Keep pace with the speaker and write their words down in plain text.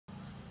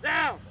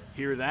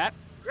Hear that?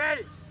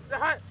 Ready.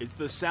 It's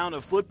the sound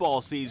of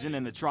football season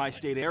in the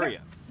tri-state area.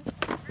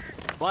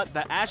 But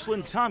the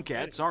Ashland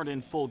Tomcats aren't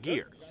in full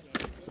gear.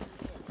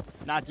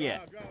 Not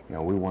yet. You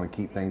know, we want to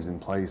keep things in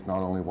place,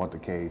 not only what the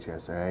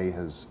KHSAA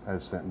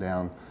has sent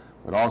down,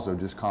 but also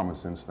just common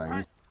sense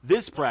things.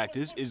 This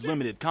practice is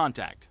limited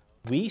contact.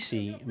 We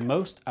see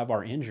most of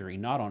our injury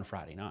not on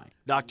Friday night.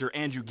 Dr.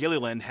 Andrew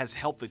Gilliland has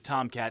helped the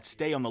Tomcats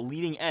stay on the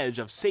leading edge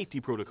of safety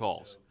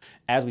protocols.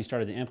 As we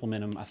started to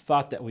implement them, I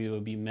thought that we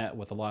would be met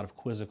with a lot of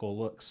quizzical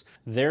looks.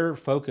 Their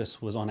focus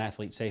was on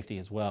athlete safety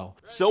as well.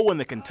 So when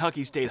the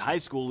Kentucky State High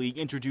School League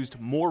introduced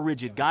more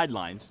rigid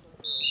guidelines,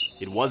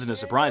 it wasn't a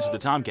surprise for the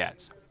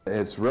Tomcats.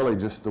 It's really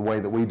just the way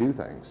that we do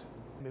things.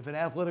 If an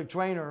athletic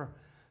trainer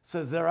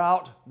says they're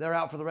out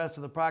for the rest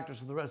of the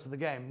practice or the rest of the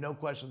game, no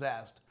questions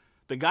asked.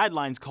 The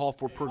guidelines call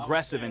for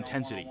progressive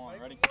intensity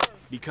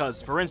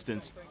because, for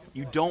instance,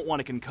 you don't want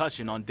a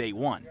concussion on day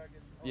one.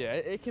 Yeah,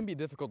 it can be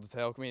difficult to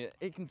tell. I mean,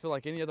 it can feel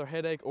like any other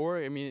headache, or,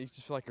 I mean, you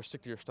just feel like you're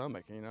sick to your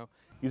stomach, you know?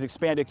 These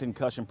expanded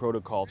concussion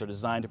protocols are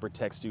designed to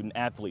protect student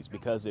athletes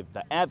because if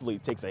the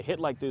athlete takes a hit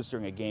like this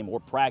during a game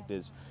or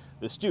practice,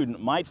 the student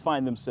might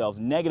find themselves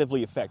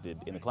negatively affected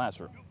in the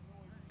classroom.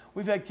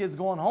 We've had kids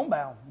going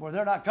homebound where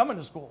they're not coming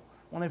to school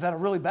when they've had a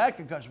really bad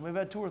concussion. We've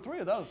had 2 or 3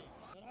 of those.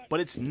 But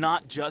it's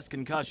not just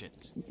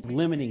concussions.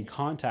 Limiting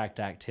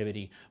contact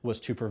activity was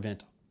to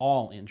prevent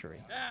all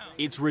injury.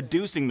 It's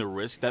reducing the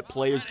risk that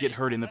players get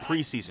hurt in the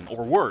preseason,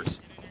 or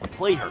worse,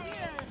 play hurt.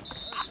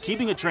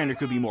 Keeping a trainer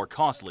could be more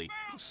costly.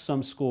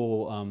 Some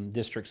school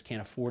districts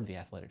can't afford the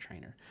athletic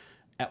trainer.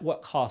 At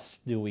what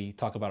cost do we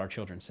talk about our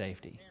children's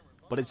safety?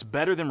 But it's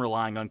better than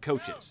relying on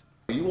coaches.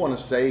 You want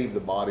to save the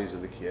bodies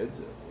of the kids,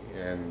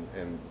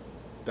 and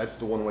that's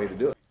the one way to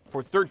do it.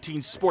 For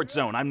 13 Sports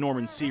Zone, I'm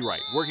Norman Seawright,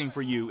 working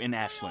for you in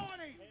Ashland.